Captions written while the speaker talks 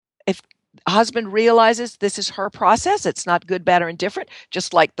if husband realizes this is her process, it's not good, bad, or indifferent,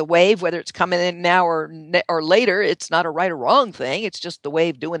 just like the wave, whether it's coming in now or later, it's not a right or wrong thing. It's just the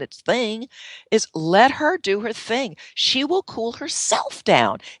wave doing its thing. Is let her do her thing. She will cool herself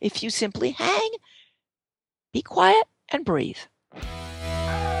down if you simply hang, be quiet, and breathe.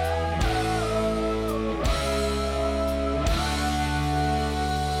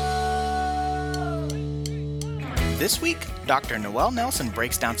 This week, Dr. Noelle Nelson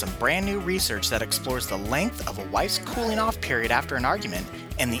breaks down some brand new research that explores the length of a wife's cooling off period after an argument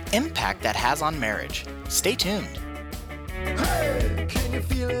and the impact that has on marriage. Stay tuned. Hey, can you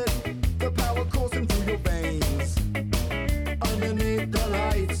feel it? The power coursing through your veins. Underneath the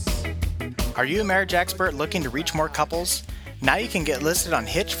lights. Are you a marriage expert looking to reach more couples? Now you can get listed on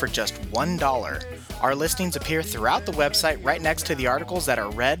Hitch for just $1. Our listings appear throughout the website right next to the articles that are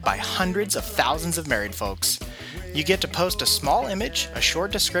read by hundreds of thousands of married folks. You get to post a small image, a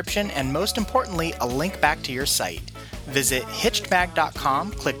short description, and most importantly, a link back to your site. Visit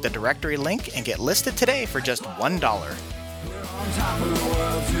hitchedmag.com, click the directory link, and get listed today for just $1. We're on top of the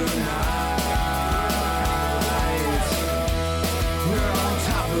world tonight. We're on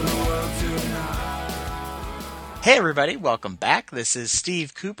top of the world tonight. Hey everybody, welcome back. This is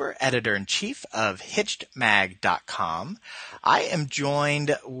Steve Cooper, Editor-in-Chief of hitchedmag.com. I am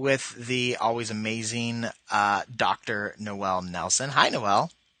joined with the always amazing Dr. Noelle Nelson. Hi, Noelle.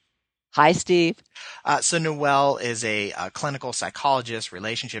 Hi, Steve. So Noelle is a clinical psychologist,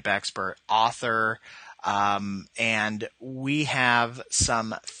 relationship expert, author, and we have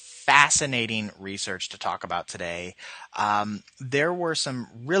some fascinating research to talk about today. There were some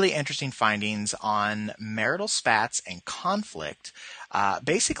really interesting findings on marital spats and conflict.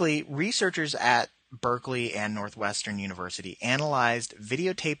 Basically, researchers at Berkeley and Northwestern University analyzed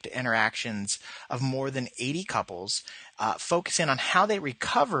videotaped interactions of more than 80 couples, focusing on how they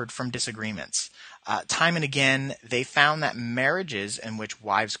recovered from disagreements. Time and again, they found that marriages in which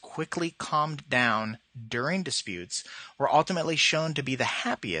wives quickly calmed down during disputes were ultimately shown to be the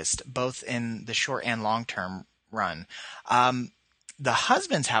happiest, both in the short and long-term run. The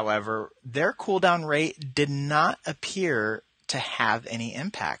husbands, however, their cool-down rate did not appear to have any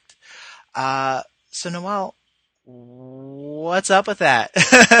impact. So Noelle, what's up with that?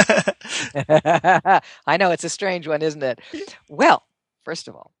 I know, it's a strange one, isn't it? Well, first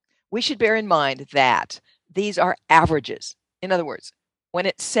of all, we should bear in mind that these are averages. In other words, when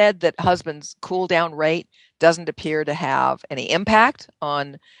it's said that husband's cool down rate doesn't appear to have any impact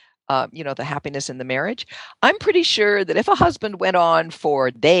on the happiness in the marriage, I'm pretty sure that if a husband went on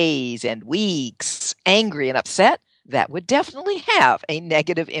for days and weeks angry and upset, that would definitely have a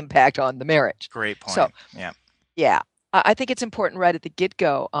negative impact on the marriage. Great point. So, yeah. I think it's important right at the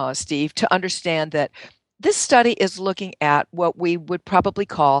get-go, Steve, to understand that this study is looking at what we would probably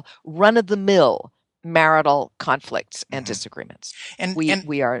call run-of-the-mill marital conflicts and disagreements. And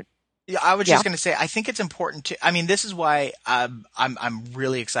we are. I was just going to say, I think it's important to. I mean, this is why I'm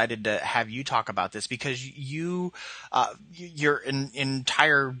really excited to have you talk about this, because your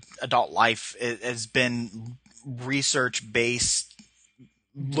entire adult life has been research based,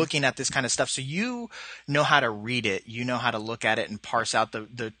 looking at this kind of stuff. So you know how to read it, you know how to look at it and parse out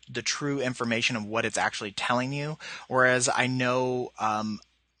the true information of what it's actually telling you. Whereas I know,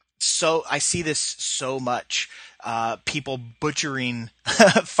 so I see this so much, people butchering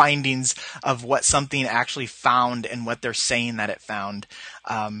findings of what something actually found and what they're saying that it found.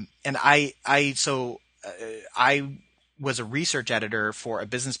 And I was a research editor for a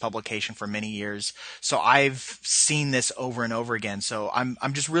business publication for many years, so I've seen this over and over again. So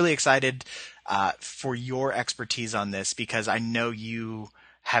I'm just really excited for your expertise on this, because I know you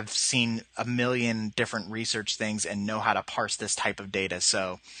have seen a million different research things and know how to parse this type of data.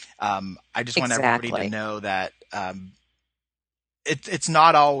 So I just want everybody to know that it's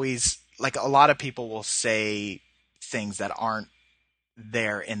not always like a lot of people will say things that aren't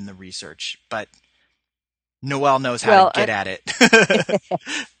there in the research, but Noelle knows how to get at it.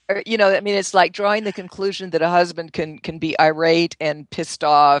 It's like drawing the conclusion that a husband can be irate and pissed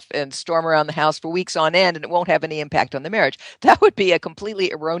off and storm around the house for weeks on end and it won't have any impact on the marriage. That would be a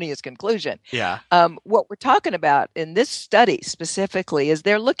completely erroneous conclusion. Yeah. What we're talking about in this study specifically is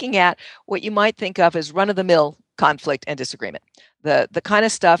they're looking at what you might think of as run-of-the-mill conflict and disagreement, the kind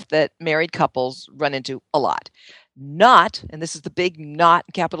of stuff that married couples run into a lot. Not, and this is the big not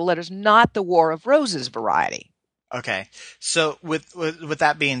in capital letters, not the War of Roses variety. Okay. So with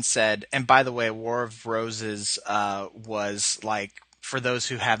that being said, and by the way, War of Roses was like, for those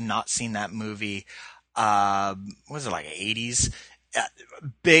who have not seen that movie, was it like 80s?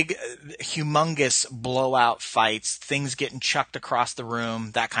 big, humongous blowout fights, things getting chucked across the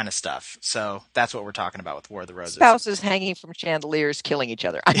room, that kind of stuff. So that's what we're talking about with War of the Roses. Spouses hanging from chandeliers, killing each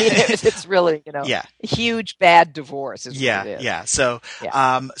other. I mean, it's really, Yeah. a huge bad divorce is Yeah, what it is. yeah. So,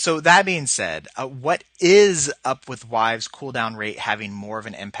 Yeah. so that being said, what is up with wives' cool down rate having more of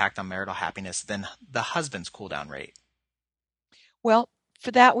an impact on marital happiness than the husband's cool down rate? Well,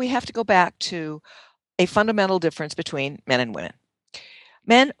 for that, we have to go back to a fundamental difference between men and women.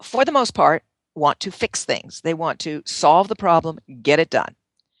 Men, for the most part, want to fix things. They want to solve the problem, get it done.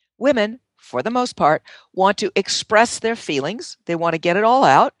 Women, for the most part, want to express their feelings. They want to get it all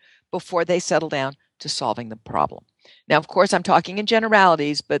out before they settle down to solving the problem. Now, of course, I'm talking in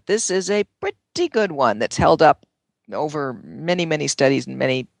generalities, but this is a pretty good one that's held up over many, many studies and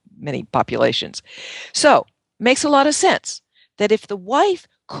many, many populations. So, makes a lot of sense that if the wife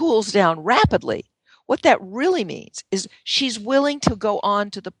cools down rapidly, what that really means is she's willing to go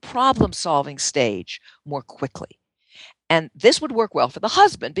on to the problem-solving stage more quickly. And this would work well for the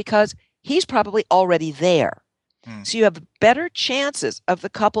husband because he's probably already there. So you have better chances of the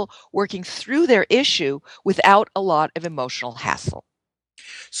couple working through their issue without a lot of emotional hassle.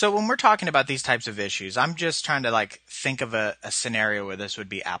 So when we're talking about these types of issues, I'm just trying to think of a scenario where this would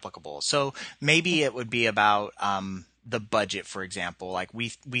be applicable. So maybe it would be about the budget, for example. Like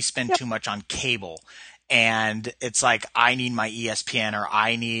we spend too much on cable, and it's like I need my ESPN or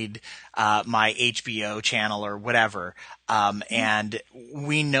I need my HBO channel or whatever. And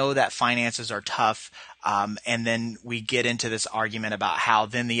we know that finances are tough. And then we get into this argument about how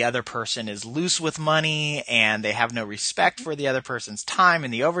then the other person is loose with money and they have no respect for the other person's time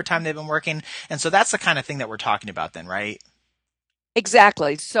and the overtime they've been working. And so that's the kind of thing that we're talking about then, right?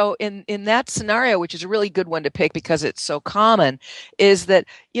 Exactly. So in that scenario, which is a really good one to pick because it's so common, is that,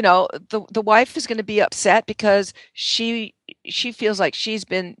 the wife is going to be upset because she feels like she's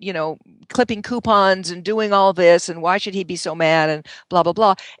been, clipping coupons and doing all this, and why should he be so mad and blah, blah,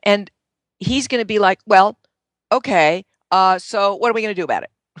 blah. And he's going to be like, well, okay, so what are we going to do about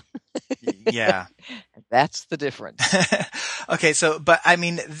it? Yeah. That's the difference. Okay. So, but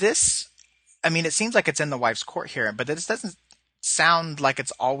it seems like it's in the wife's court here, but this doesn't sound like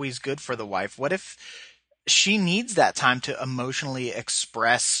it's always good for the wife. What if she needs that time to emotionally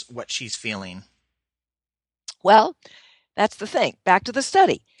express what she's feeling? Well, that's the thing. Back to the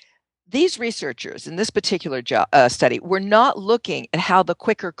study. These researchers in this particular study were not looking at how the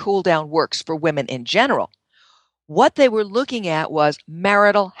quicker cool down works for women in general. What they were looking at was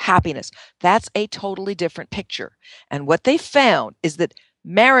marital happiness. That's a totally different picture. And what they found is that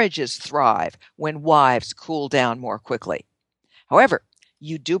marriages thrive when wives cool down more quickly. However,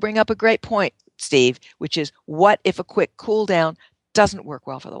 you do bring up a great point, Steve, which is what if a quick cool down doesn't work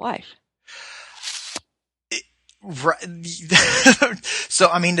well for the wife? Right.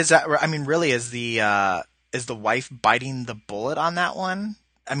 So, really is the wife biting the bullet on that one?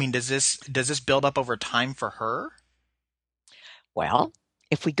 Does this build up over time for her? Well,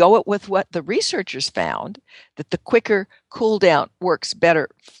 if we go with what the researchers found, that the quicker cool down works better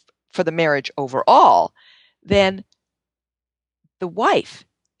for the marriage overall, then the wife,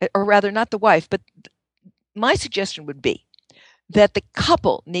 or rather not the wife, but my suggestion would be that the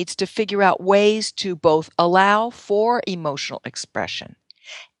couple needs to figure out ways to both allow for emotional expression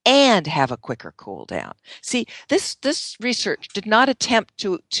and have a quicker cool down. See, this research did not attempt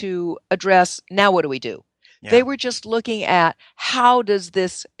to address, now what do we do? Yeah. They were just looking at how does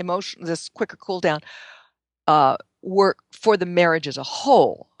this quicker cool down work for the marriage as a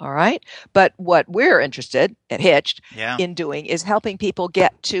whole, all right? But what we're interested at Hitched in doing is helping people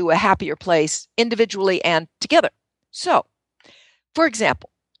get to a happier place individually and together. So, for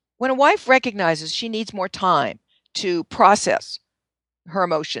example, when a wife recognizes she needs more time to process her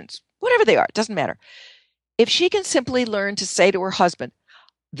emotions, whatever they are, it doesn't matter. If she can simply learn to say to her husband,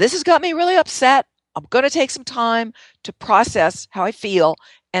 this has got me really upset, I'm going to take some time to process how I feel,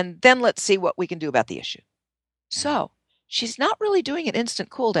 and then let's see what we can do about the issue. So she's not really doing an instant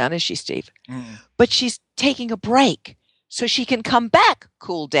cool down, is she, Steve? But she's taking a break so she can come back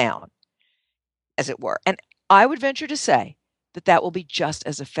cool down, as it were. And I would venture to say that will be just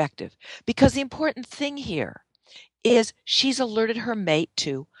as effective, because the important thing here is she's alerted her mate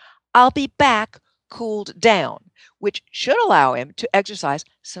to, I'll be back cooled down, which should allow him to exercise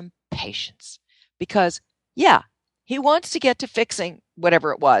some patience. Because, he wants to get to fixing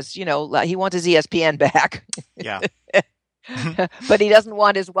whatever it was, he wants his ESPN back. Yeah. But he doesn't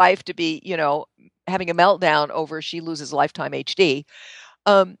want his wife to be, having a meltdown over she loses Lifetime HD.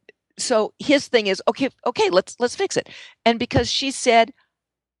 So his thing is, okay, let's fix it. And because she said,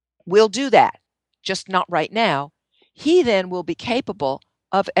 we'll do that, just not right now, he then will be capable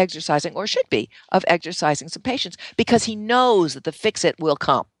of exercising, or should be, of exercising some patience because he knows that the fix-it will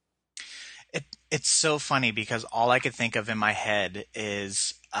come. It's so funny because all I could think of in my head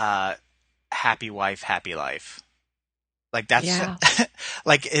is happy wife, happy life. Like that's Yeah.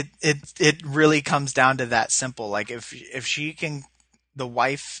 like it really comes down to that simple. Like if she can, the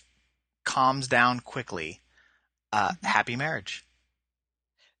wife calms down quickly, happy marriage.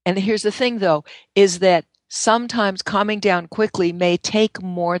 And here's the thing, though, is that sometimes calming down quickly may take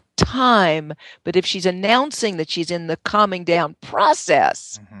more time, but if she's announcing that she's in the calming down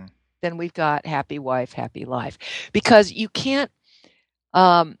process, Mm-hmm. then we've got happy wife, happy life. Because you can't,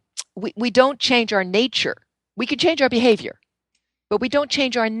 we don't change our nature. We can change our behavior, but we don't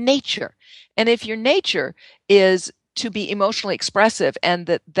change our nature. And if your nature is to be emotionally expressive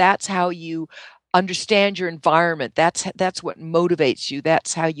and that's how you understand your environment, that's what motivates you,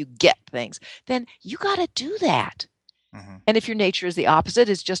 that's how you get things, then you got to do that. Mm-hmm. And if your nature is the opposite,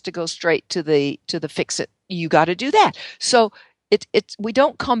 is just to go straight to the fix it, you got to do that. So it's we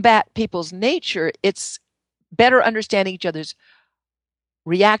don't combat people's nature. It's better understanding each other's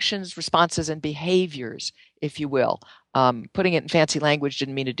reactions, responses, and behaviors, if you will. Putting it in fancy language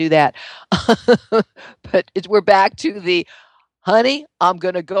didn't mean to do that. But we're back to the, honey, I'm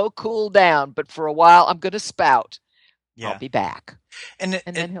going to go cool down, but for a while I'm going to spout. Yeah. I'll be back. And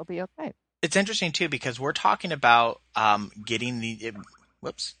then he'll be okay. It's interesting too because we're talking about getting the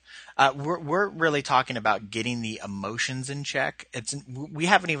we're really talking about getting the emotions in check. We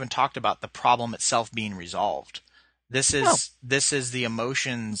haven't even talked about the problem itself being resolved. This is the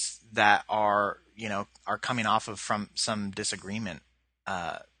emotions that are coming off of from some disagreement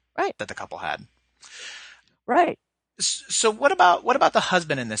right. that the couple had. Right. So what about the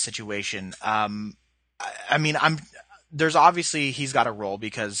husband in this situation? I mean, there's obviously he's got a role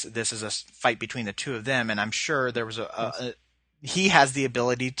because this is a fight between the two of them, and I'm sure there was he has the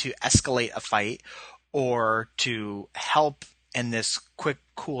ability to escalate a fight or to help in this quick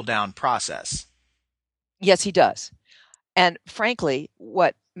cool down process. Yes, he does. And frankly,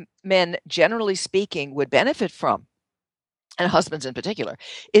 what men, generally speaking, would benefit from, and husbands in particular,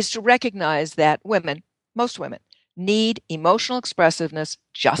 is to recognize that women, most women, need emotional expressiveness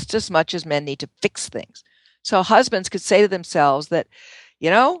just as much as men need to fix things. So husbands could say to themselves that,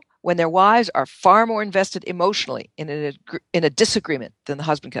 when their wives are far more invested emotionally in a disagreement than the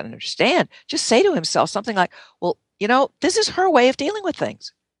husband can understand, just say to himself something like, well, this is her way of dealing with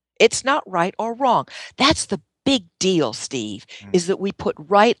things. It's not right or wrong. That's the big deal, Steve, is that we put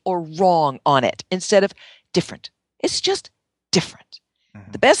right or wrong on it instead of different. It's just different.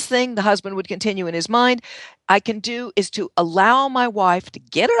 The best thing the husband would continue in his mind I can do is to allow my wife to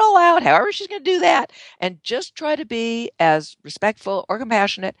get it all out, however she's going to do that, and just try to be as respectful or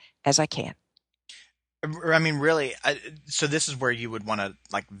compassionate as I can. I mean, really, so this is where you would want to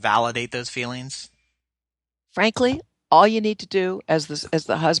validate those feelings? Frankly, all you need to do as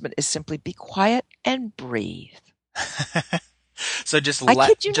the husband is simply be quiet and breathe. So just I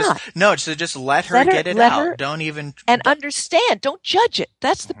kid you not. No, so just let her get it out. Don't even understand. Don't judge it.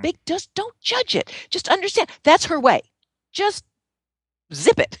 That's the big. Just don't judge it. Just understand. That's her way. Just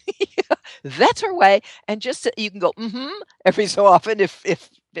zip it. That's her way, and just you can go every so often if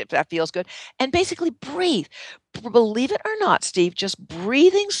that feels good, and basically breathe. Believe it or not, Steve, just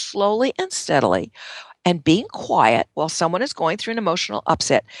breathing slowly and steadily. And being quiet while someone is going through an emotional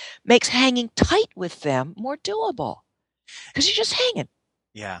upset makes hanging tight with them more doable. Because you're just hanging.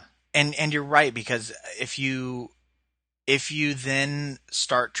 Yeah. And you're right, because if you then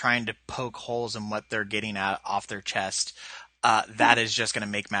start trying to poke holes in what they're getting off their chest, that is just going to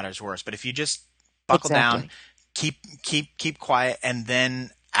make matters worse. But if you just buckle down, keep quiet, and then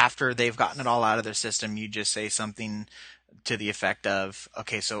after they've gotten it all out of their system, you just say something to the effect of,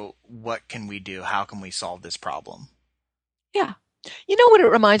 okay, so what can we do? How can we solve this problem? Yeah. You know what it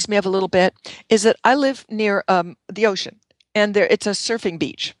reminds me of a little bit is that I live near the ocean, and it's a surfing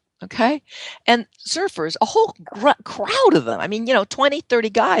beach, okay? And surfers, a whole crowd of them, 20, 30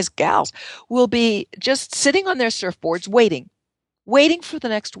 guys, gals, will be just sitting on their surfboards waiting for the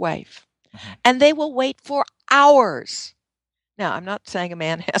next wave. Mm-hmm. And they will wait for hours. Now, I'm not saying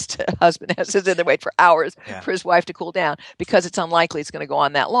a husband has to sit there wait for hours for his wife to cool down, because it's unlikely it's going to go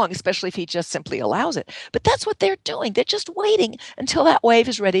on that long, especially if he just simply allows it. But that's what they're doing. They're just waiting until that wave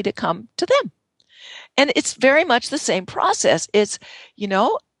is ready to come to them. And it's very much the same process. It's,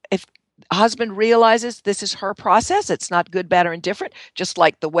 if a husband realizes this is her process, it's not good, bad, or indifferent, just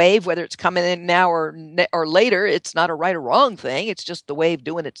like the wave, whether it's coming in now or later, it's not a right or wrong thing. It's just the wave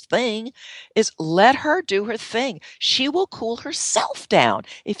doing its thing. Is let her do her thing. She will cool herself down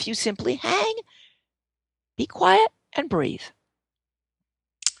if you simply hang, be quiet, and breathe.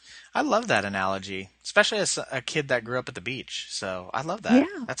 I love that analogy, especially as a kid that grew up at the beach. So I love that.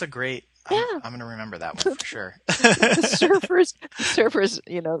 Yeah. That's a great. Yeah. I'm going to remember that one for sure. The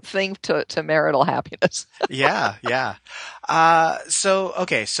surfers, thing to marital happiness. Yeah, yeah. So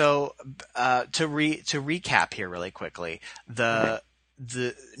okay, so to recap here really quickly, the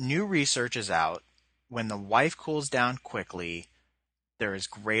new research is out. When the wife cools down quickly, there is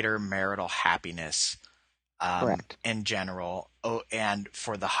greater marital happiness Correct. in general. Oh, and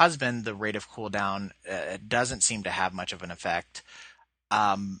for the husband, the rate of cool down doesn't seem to have much of an effect.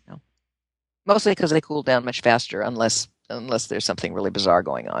 No. Mostly because they cool down much faster, unless there's something really bizarre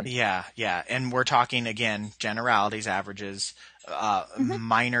going on. Yeah, yeah. And we're talking, again, generalities, averages,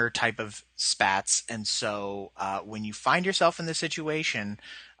 minor type of spats. And so when you find yourself in this situation,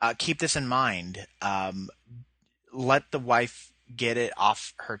 keep this in mind. Let the wife get it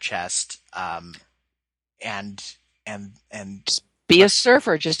off her chest, and Just be a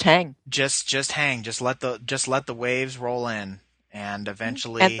surfer. Just hang. just hang. Just let the waves roll in, and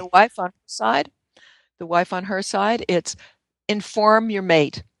eventually. And the wife on her side, it's inform your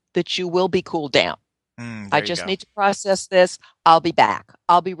mate that you will be cooled down. I just need to process this. I'll be back.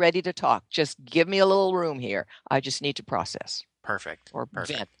 I'll be ready to talk. Just give me a little room here. I just need to process. Perfect. Or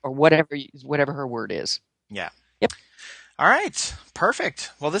vent, or whatever her word is. Yeah. Yep. All right. Perfect.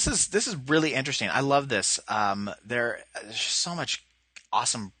 Well, this is really interesting. I love this. There's so much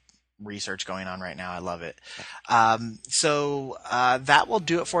awesome research going on right now. I love it. So that will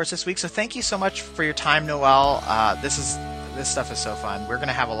do it for us this week. So thank you so much for your time, Noelle. This stuff is so fun. We're going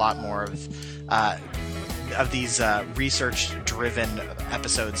to have a lot more of these research-driven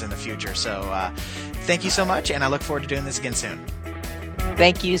episodes in the future. So thank you so much, and I look forward to doing this again soon.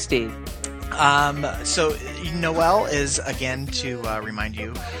 Thank you, Steve. So Noelle is, again, to remind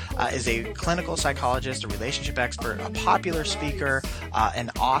you, is a clinical psychologist, a relationship expert, a popular speaker, an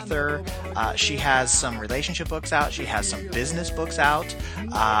author. She has some relationship books out. She has some business books out.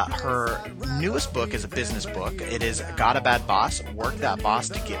 Her newest book is a business book. It is Got a Bad Boss, Work That Boss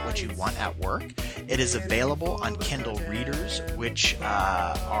to Get What You Want at Work. It is available on Kindle Readers, which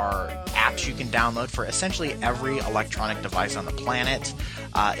are apps you can download for essentially every electronic device on the planet.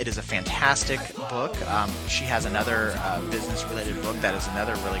 It is a fantastic book. She has another business-related book that is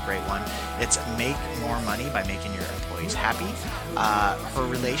another really great one. It's Make More Money by Making Your Employees Happy. Her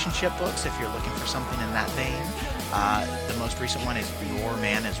relationship books, if you're looking for something in that vein, the most recent one is Your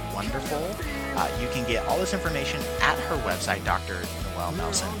Man is Wonderful. You can get all this information at her website,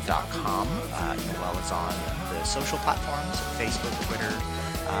 drnoellenelson.com. Noelle is on the social platforms, Facebook, Twitter.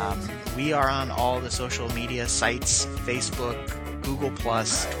 We are on all the social media sites, Facebook, Google+,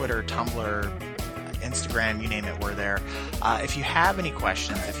 Twitter, Tumblr, Instagram, you name it, we're there. If you have any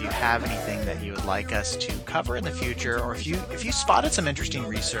questions, if you have anything that you would like us to cover in the future, or if you spotted some interesting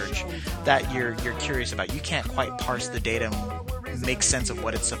research that you're curious about, you can't quite parse the data and make sense of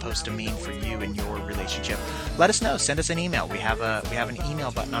what it's supposed to mean for you and your relationship, let us know. Send us an email. We have an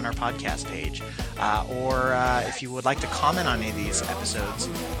email button on our podcast page. Or if you would like to comment on any of these episodes,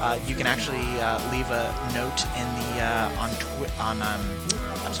 you can actually leave a note in the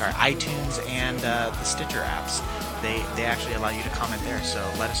iTunes and the Stitcher apps. They actually allow you to comment there. So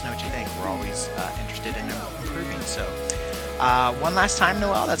let us know what you think. We're always interested in improving. So one last time,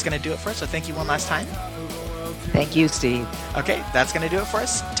 Noelle, that's going to do it for us. So thank you one last time. Thank you, Steve. Okay, that's going to do it for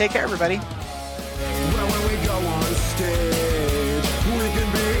us. Take care, everybody.